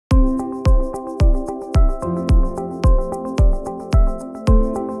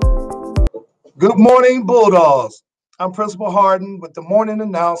Good morning, Bulldogs. I'm Principal Harden with the morning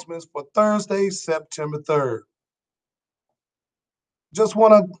announcements for Thursday, September 3rd. Just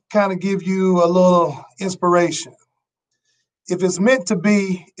want to kind of give you a little inspiration. If it's meant to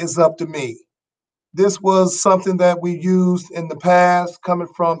be, it's up to me. This was something that we used in the past coming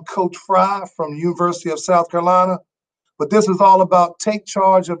from Coach Fry from the University of South Carolina, but this is all about take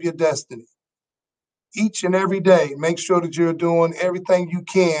charge of your destiny. Each and every day, make sure that you're doing everything you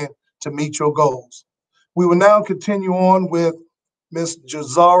can to meet your goals. We will now continue on with Miss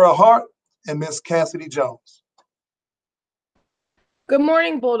Jazara Hart and Miss Cassidy Jones. Good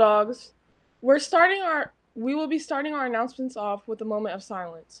morning, Bulldogs. We will be starting our announcements off with a moment of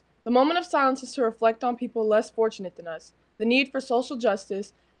silence. The moment of silence is to reflect on people less fortunate than us, the need for social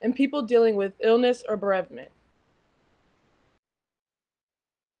justice, and people dealing with illness or bereavement.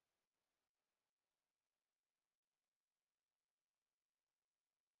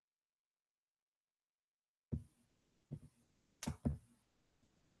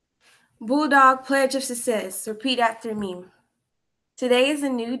 Bulldog Pledge of Success. Repeat after me. Today is a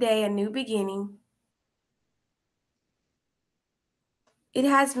new day, a new beginning. It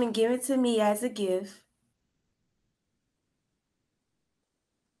has been given to me as a gift.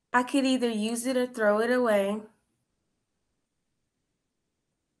 I could either use it or throw it away.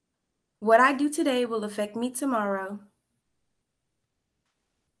 What I do today will affect me tomorrow.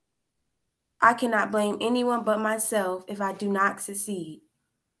 I cannot blame anyone but myself if I do not succeed.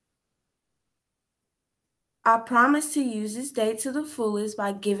 I promise to use this day to the fullest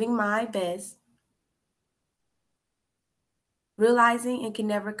by giving my best, realizing it can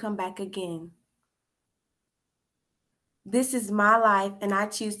never come back again. This is my life, and I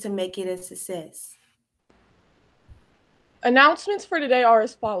choose to make it a success. Announcements for today are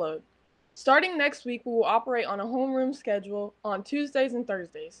as follows. Starting next week, we will operate on a homeroom schedule on Tuesdays and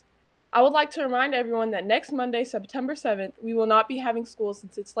Thursdays. I would like to remind everyone that next Monday, September 7th, we will not be having school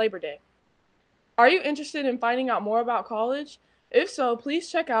since it's Labor Day. Are you interested in finding out more about college? If so, please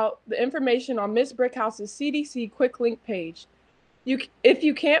check out the information on Ms. Brickhouse's CDC Quick Link page. You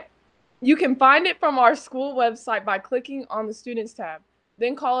can find it from our school website by clicking on the Students tab,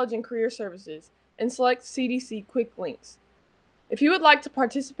 then College and Career Services, and select CDC Quick Links. If you would like to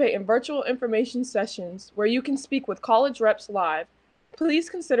participate in virtual information sessions where you can speak with college reps live, please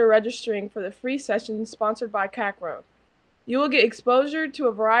consider registering for the free sessions sponsored by CACRO. You will get exposure to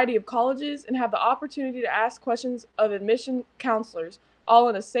a variety of colleges and have the opportunity to ask questions of admission counselors, all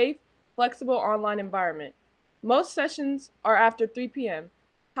in a safe, flexible online environment. Most sessions are after 3 p.m.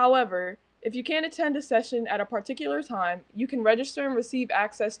 However, if you can't attend a session at a particular time, you can register and receive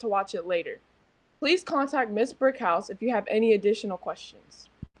access to watch it later. Please contact Ms. Brickhouse if you have any additional questions.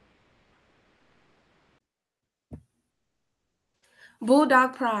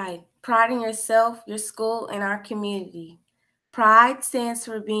 Bulldog Pride. Pride in yourself, your school, and our community. Pride stands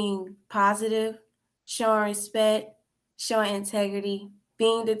for being positive, showing respect, showing integrity,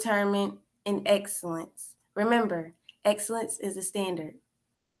 being determined, and excellence. Remember, excellence is a standard.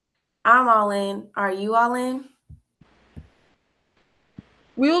 I'm all in. Are you all in?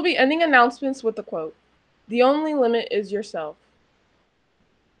 We will be ending announcements with a quote. The only limit is yourself.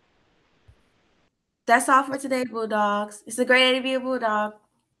 That's all for today, Bulldogs. It's a great day to be a Bulldog.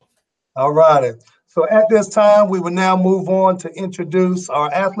 All righty. So at this time, we will now move on to introduce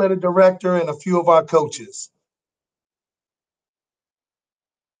our athletic director and a few of our coaches.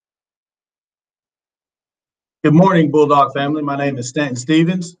 Good morning, Bulldog family. My name is Stanton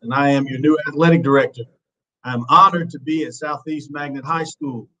Stevens, and I am your new athletic director. I'm honored to be at Southeast Magnet High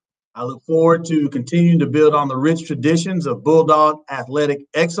School. I look forward to continuing to build on the rich traditions of Bulldog athletic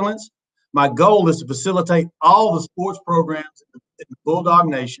excellence. My goal is to facilitate all the sports programs in the Bulldog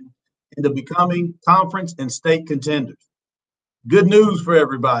Nation into becoming conference and state contenders. Good news for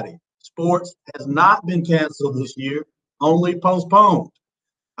everybody. Sports has not been canceled this year, only postponed.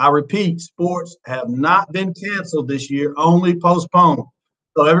 I repeat, sports have not been canceled this year, only postponed.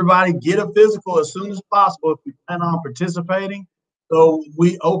 So everybody get a physical as soon as possible if we plan on participating. So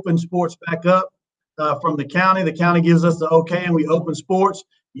we open sports back up from the county. The county gives us the okay and we open sports.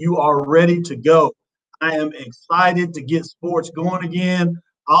 You are ready to go. I am excited to get sports going again.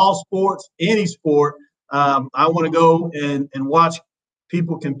 All sports, any sport. I want to go and watch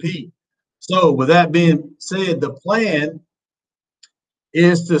people compete. So with that being said, the plan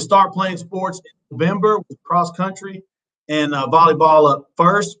is to start playing sports in November with cross country and volleyball up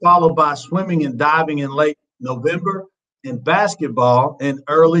first, followed by swimming and diving in late November and basketball in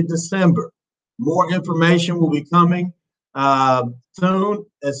early December. More information will be coming soon.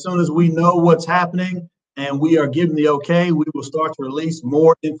 As soon as we know what's happening and we are given the okay, we will start to release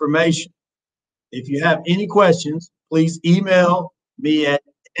more information. If you have any questions, please email me at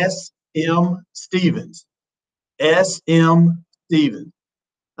smstevens, smstevens,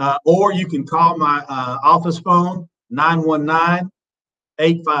 or you can call my office phone,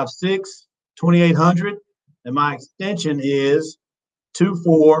 919-856-2800, and my extension is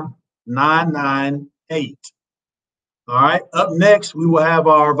 24998. All right, up next, we will have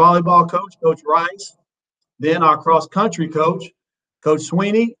our volleyball coach, Coach Rice, then our cross-country coach, Coach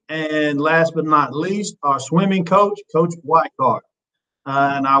Sweeney, and last but not least, our swimming coach, Coach Whitehart.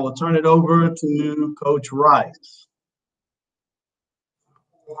 And I will turn it over to Coach Rice.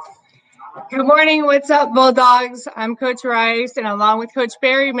 Good morning. What's up, Bulldogs? I'm Coach Rice, and along with Coach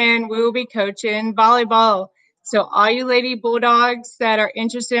Berryman, we will be coaching volleyball. So all you Lady Bulldogs that are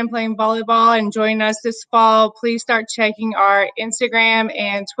interested in playing volleyball and joining us this fall, please start checking our Instagram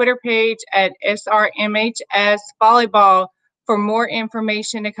and Twitter page at SRMHS Volleyball for more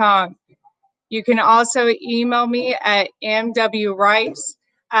information to come. You can also email me at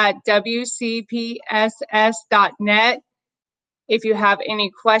mwrice@wcpss.net if you have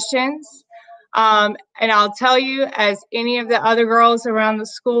any questions. And I'll tell you, as any of the other girls around the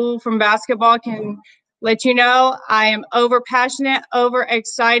school from basketball can let you know, I am over passionate, over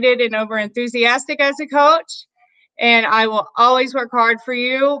excited, and over enthusiastic as a coach. And I will always work hard for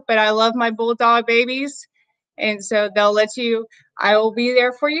you, but I love my Bulldog babies. And so they'll let you, I will be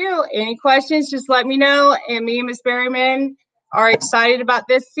there for you. Any questions, just let me know. And me and Ms. Berryman are excited about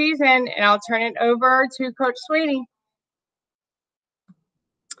this season, and I'll turn it over to Coach Sweeney.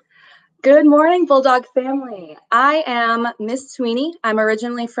 Good morning, Bulldog family. I am Miss Sweeney. I'm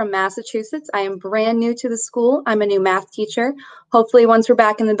originally from Massachusetts. I am brand new to the school. I'm a new math teacher. Hopefully, once we're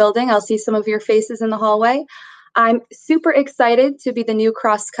back in the building, I'll see some of your faces in the hallway. I'm super excited to be the new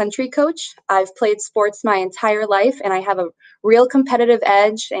cross-country coach. I've played sports my entire life, and I have a real competitive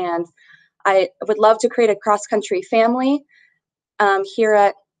edge, and I would love to create a cross-country family here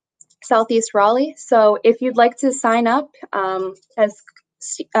at Southeast Raleigh. So if you'd like to sign up, as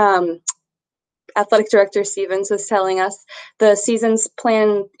Athletic Director Stevens was telling us, the season's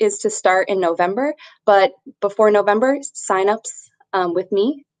plan is to start in November, but before November, sign-ups with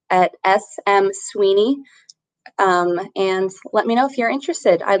me at SM Sweeney, and let me know if you're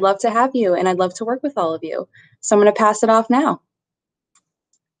interested. I'd love to have you, and I'd love to work with all of you. So I'm going to pass it off now.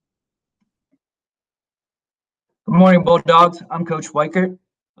 Good morning, Bulldogs. I'm Coach Weichert.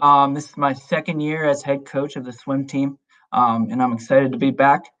 This is my second year as head coach of the swim team, and I'm excited to be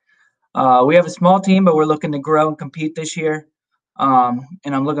back. We have a small team, but we're looking to grow and compete this year, and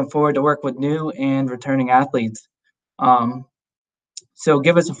I'm looking forward to work with new and returning athletes. So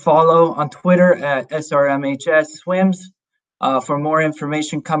give us a follow on Twitter at SRMHS Swims for more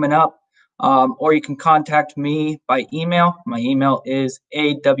information coming up, or you can contact me by email. My email is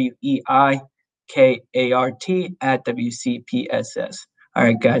aweikart@WCPSS. All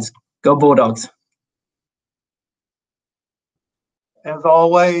right, guys, go Bulldogs. As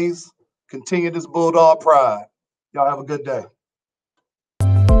always, continue this Bulldog pride. Y'all have a good day.